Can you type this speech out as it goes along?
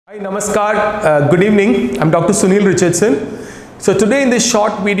Hi, Namaskar. Good evening. I'm Dr. Sunil Richardson. So today in this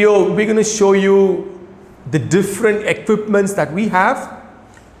short video, we're going to show you the different equipments that we have,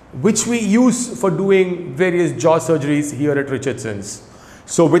 which we use for doing various jaw surgeries here at Richardsons.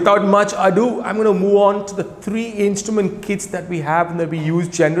 So without much ado, I'm going to move on to the three instrument kits that we have and that we use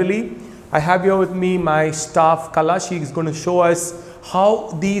generally. I have here with me my staff Kala. She is going to show us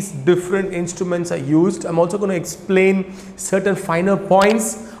how these different instruments are used. I'm also going to explain certain finer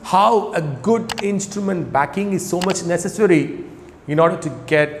points, how a good instrument backing is so much necessary in order to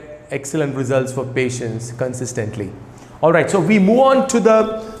get excellent results for patients consistently. Alright, so we move on to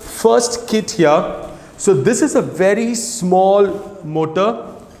the first kit here. So this is a very small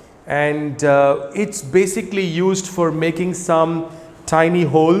motor, and it's basically used for making some tiny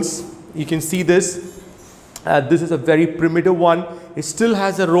holes. You can see this. This is a very primitive one. It still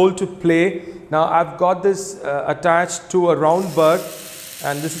has a role to play. Now I've got this attached to a round bird,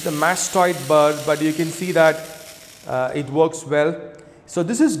 and this is a mastoid bird, but you can see that it works well. So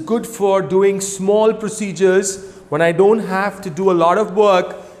this is good for doing small procedures when I don't have to do a lot of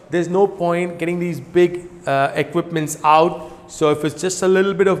work. There's no point getting these big equipments out. So if it's just a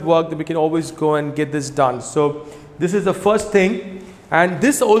little bit of work, then we can always go and get this done. So this is the first thing. And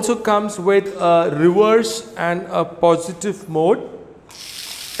this also comes with a reverse and a positive mode.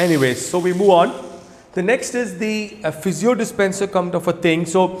 Anyways, so we move on. The next is the physio dispenser kind of a thing.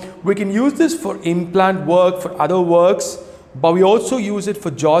 So we can use this for implant work, for other works, but we also use it for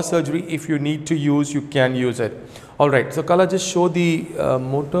jaw surgery. If you need to use, you can use it. All right, so Kala, just show the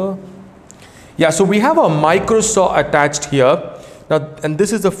motor. Yeah, so we have a micro saw attached here. Now, and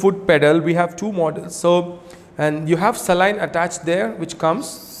this is the foot pedal. We have two models. So, and you have saline attached there, which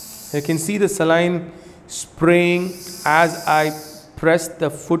comes. You can see the saline spraying as I press the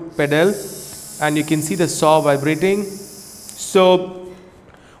foot pedal, and you can see the saw vibrating. So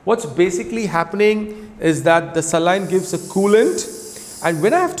what's basically happening is that the saline gives a coolant, and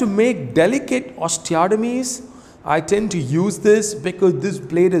when I have to make delicate osteotomies, I tend to use this because this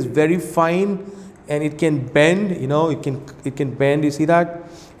blade is very fine and it can bend. You know, it can bend. You see that?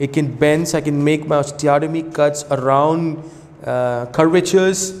 It can bend, so I can make my osteotomy cuts around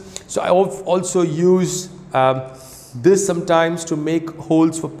curvatures. So I also use this sometimes to make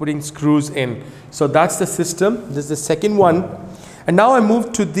holes for putting screws in. So that's the system. This is the second one. And now I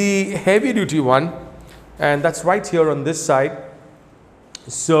move to the heavy duty one, and that's right here on this side.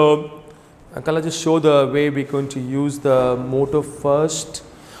 So I'll just show the way we're going to use the motor first.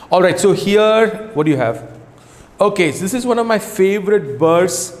 All right, so here, what do you have? Okay, so this is one of my favorite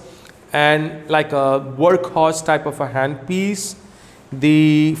birds, and like a workhorse type of a handpiece.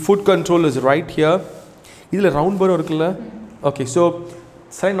 The foot control is right here. Is it a round bird or? Okay, so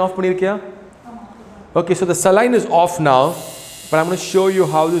saline off panirkya? Okay, so the saline is off now, but I'm going to show you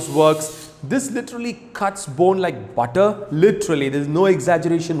how this works. This literally cuts bone like butter. Literally, there's no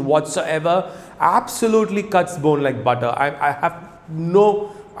exaggeration whatsoever. Absolutely cuts bone like butter.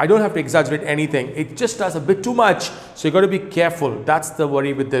 I don't have to exaggerate anything. It just does a bit too much. So you got to be careful. That's the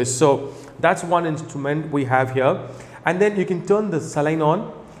worry with this. So that's one instrument we have here. And then you can turn the saline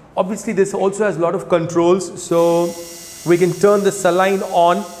on. Obviously, this also has a lot of controls. So we can turn the saline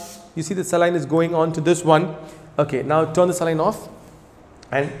on. You see the saline is going on to this one. Okay, now turn the saline off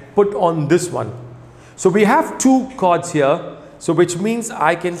and put on this one. So we have two cords here. So which means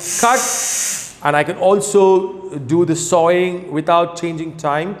I can cut and I can also do the sawing without changing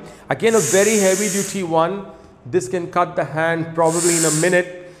time. Again, a very heavy duty one. This can cut the hand probably in a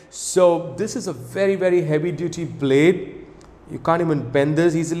minute. So this is a very, very heavy duty blade. You can't even bend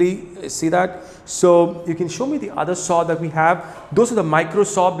this easily. See that? So you can show me the other saw that we have. Those are the micro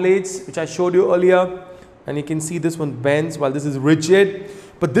saw blades, which I showed you earlier. And you can see this one bends while this is rigid.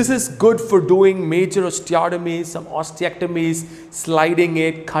 But this is good for doing major osteotomies, some osteectomies, sliding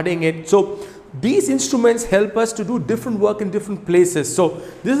it, cutting it. So these instruments help us to do different work in different places. So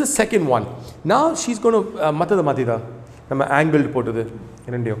this is the second one. Now she's going to angled photo there.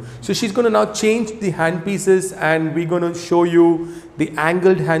 So she's going to now change the handpieces, and we're going to show you the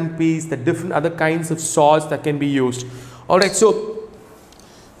angled handpiece, the different other kinds of saws that can be used. All right, so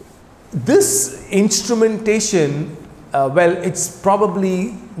this instrumentation, well, it's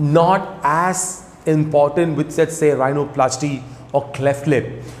probably not as important with, let's say, rhinoplasty or cleft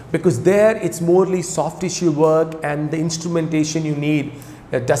lip, because there it's morely soft tissue work, and the instrumentation you need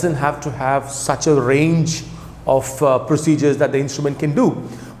doesn't have to have such a range of procedures that the instrument can do.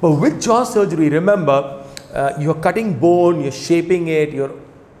 But with jaw surgery, remember, you're cutting bone, you're shaping it, you're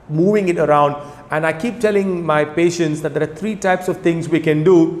moving it around, and I keep telling my patients that there are three types of things we can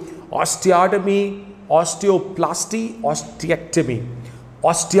do: osteotomy, osteoplasty, osteectomy.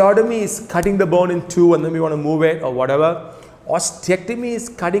 Osteotomy is cutting the bone in two and then we want to move it or whatever. Osteectomy is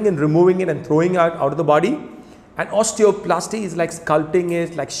cutting and removing it and throwing it out of the body. And osteoplasty is like sculpting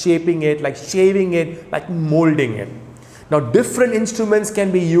it, like shaping it, like shaving it, like molding it. Now different instruments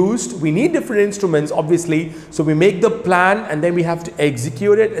can be used. We need different instruments obviously. So we make the plan and then we have to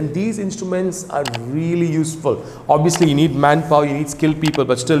execute it, and these instruments are really useful. Obviously you need manpower, you need skilled people,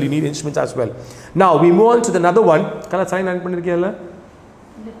 but still you need instruments as well. Now we move on to another one.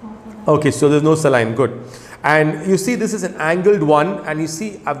 Okay, so there's no saline, good. And you see this is an angled one, and you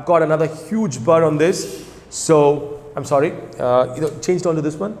see I've got another huge burr on this. So I'm sorry, changed onto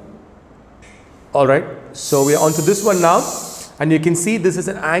this one. All right, so we are onto this one now, and you can see this is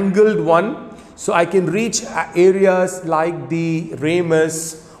an angled one. So I can reach areas like the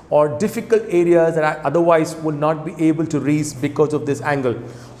ramus or difficult areas that I otherwise would not be able to reach because of this angle.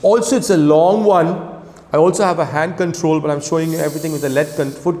 Also, it's a long one. I also have a hand control, but I'm showing you everything with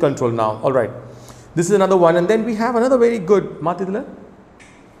the foot control now. All right, this is another one, and then we have another very good.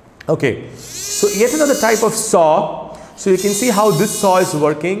 Okay, so yet another type of saw. So you can see how this saw is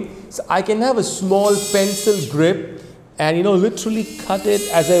working. So I can have a small pencil grip and literally cut it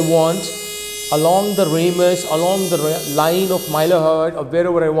as I want along the ramus, along the line of mylohyoid or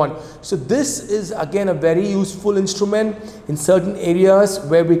wherever I want. So this is again a very useful instrument in certain areas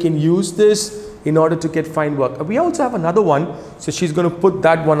where we can use this in order to get fine work. We also have another one, so she's going to put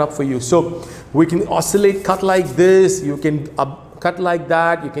that one up for you. So we can oscillate, cut like this, you can cut like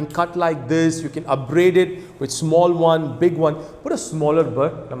that, you can cut like this, you can upgrade it with small one, big one. Put a smaller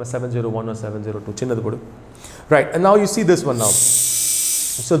burr, number 701 or 702. Right, and now you see this one now.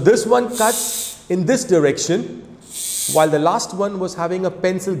 So this one cuts in this direction, while the last one was having a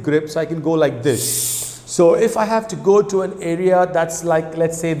pencil grip, so I can go like this. So if I have to go to an area that's like,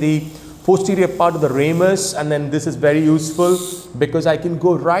 let's say the posterior part of the ramus, and then this is very useful because I can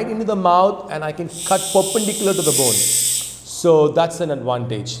go right into the mouth and I can cut perpendicular to the bone. So that's an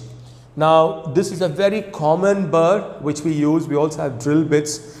advantage. Now this is a very common burr which we use. We also have drill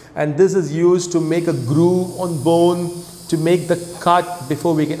bits, and this is used to make a groove on bone to make the cut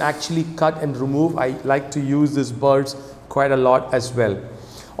before we can actually cut and remove. I like to use these burrs quite a lot as well.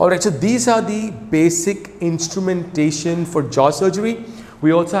 Alright, so these are the basic instrumentation for jaw surgery.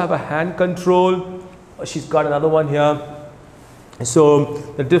 We also have a hand control. She's got another one here. So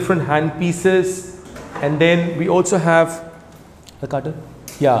the different hand pieces, and then we also have the cutter.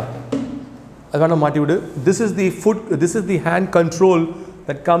 Yeah, this is the foot. This is the hand control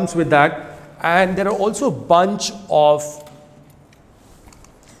that comes with that, and there are also a bunch of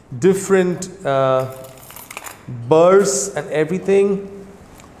different burrs and everything.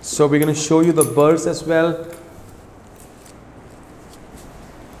 So we're going to show you the burrs as well.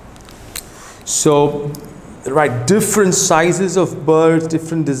 So, right, different sizes of burrs,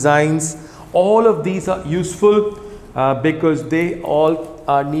 different designs. All of these are useful because they all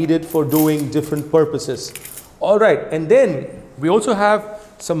are needed for doing different purposes. All right, and then we also have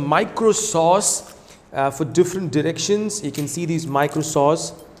some micro saws for different directions. You can see these micro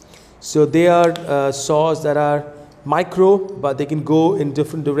saws. So they are saws that are micro, but they can go in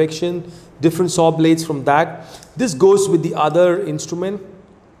different direction, different saw blades from that. This goes with the other instrument.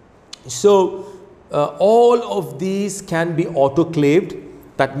 So all of these can be autoclaved.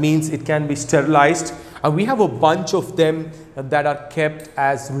 That means it can be sterilized, and we have a bunch of them that are kept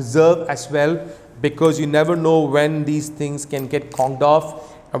as reserve as well, because you never know when these things can get conked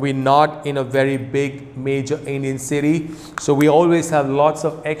off, and we're not in a very big major Indian city, so we always have lots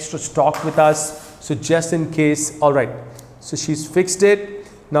of extra stock with us, so just in case. All right, so she's fixed it.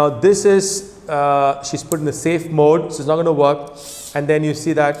 Now this is she's put in the safe mode, so it's not going to work. And then you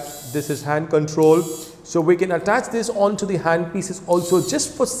see that this is hand control, so we can attach this onto the hand pieces also,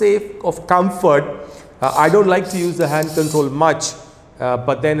 just for sake of comfort. I don't like to use the hand control much,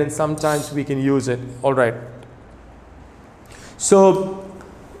 but then sometimes we can use it. All right, so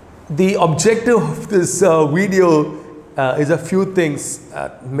the objective of this video is a few things.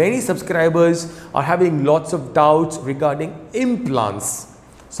 Many subscribers are having lots of doubts regarding implants,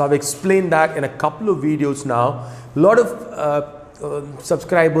 so I've explained that in a couple of videos now. A lot of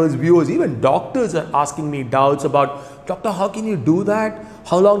subscribers, viewers, even doctors are asking me doubts about, doctor, how can you do that?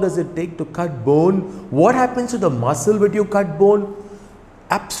 How long does it take to cut bone? What happens to the muscle when you cut bone?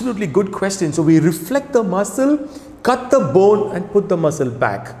 Absolutely good question. So we reflect the muscle, cut the bone and put the muscle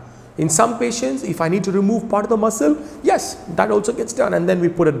back. In some patients, if I need to remove part of the muscle, yes, that also gets done, and then we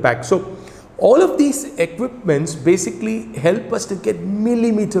put it back. So all of these equipments basically help us to get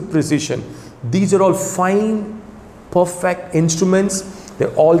millimeter precision. These are all fine, perfect instruments.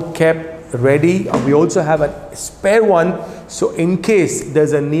 They're all kept ready. We also have a spare one, so in case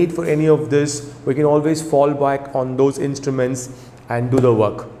there's a need for any of this, we can always fall back on those instruments and do the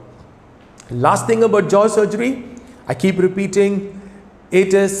work. Last thing about jaw surgery, I keep repeating,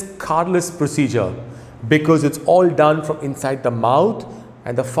 it is scarless procedure because it's all done from inside the mouth,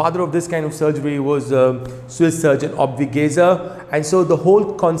 and the father of this kind of surgery was a Swiss surgeon Obvigeser, and so the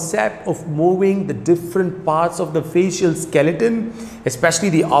whole concept of moving the different parts of the facial skeleton, especially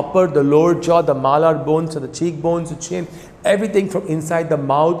the upper, the lower jaw, the malar bones, so the cheekbones, the chin, everything from inside the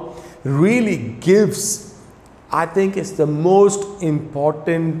mouth really gives, I think it's the most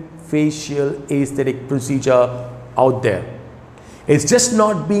important facial aesthetic procedure out there. It's just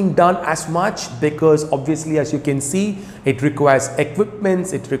not being done as much because obviously, as you can see, it requires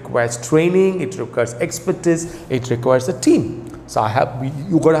equipments, it requires training, it requires expertise, it requires a team. So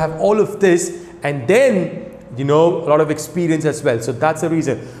you got to have all of this, and then, you know, a lot of experience as well. So that's the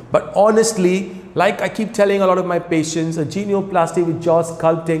reason. But honestly, like I keep telling a lot of my patients, a genioplasty with jaw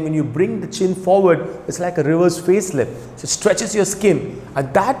sculpting, when you bring the chin forward, it's like a reverse facelift. So it stretches your skin,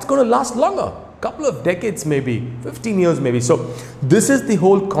 and that's going to last longer. Couple of decades, maybe 15 years maybe. So this is the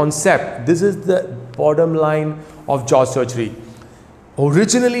whole concept. This is the bottom line of jaw surgery.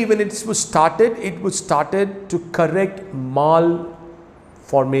 Originally, when it was started to correct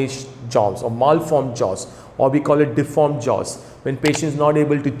malformation jaws or malformed jaws, or we call it deformed jaws, when patients not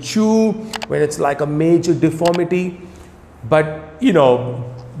able to chew, when it's like a major deformity. But you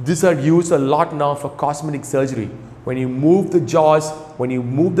know, these are used a lot now for cosmetic surgery. When you move the jaws, when you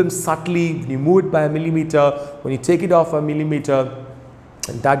move them subtly, when you move it by a millimeter, when you take it off a millimeter,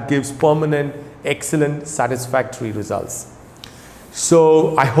 and that gives permanent, excellent, satisfactory results.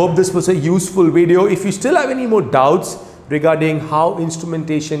 So I hope this was a useful video. If you still have any more doubts regarding how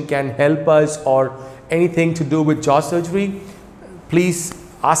instrumentation can help us or anything to do with jaw surgery, please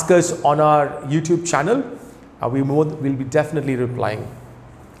ask us on our YouTube channel. We will be definitely replying.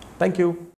 Thank you.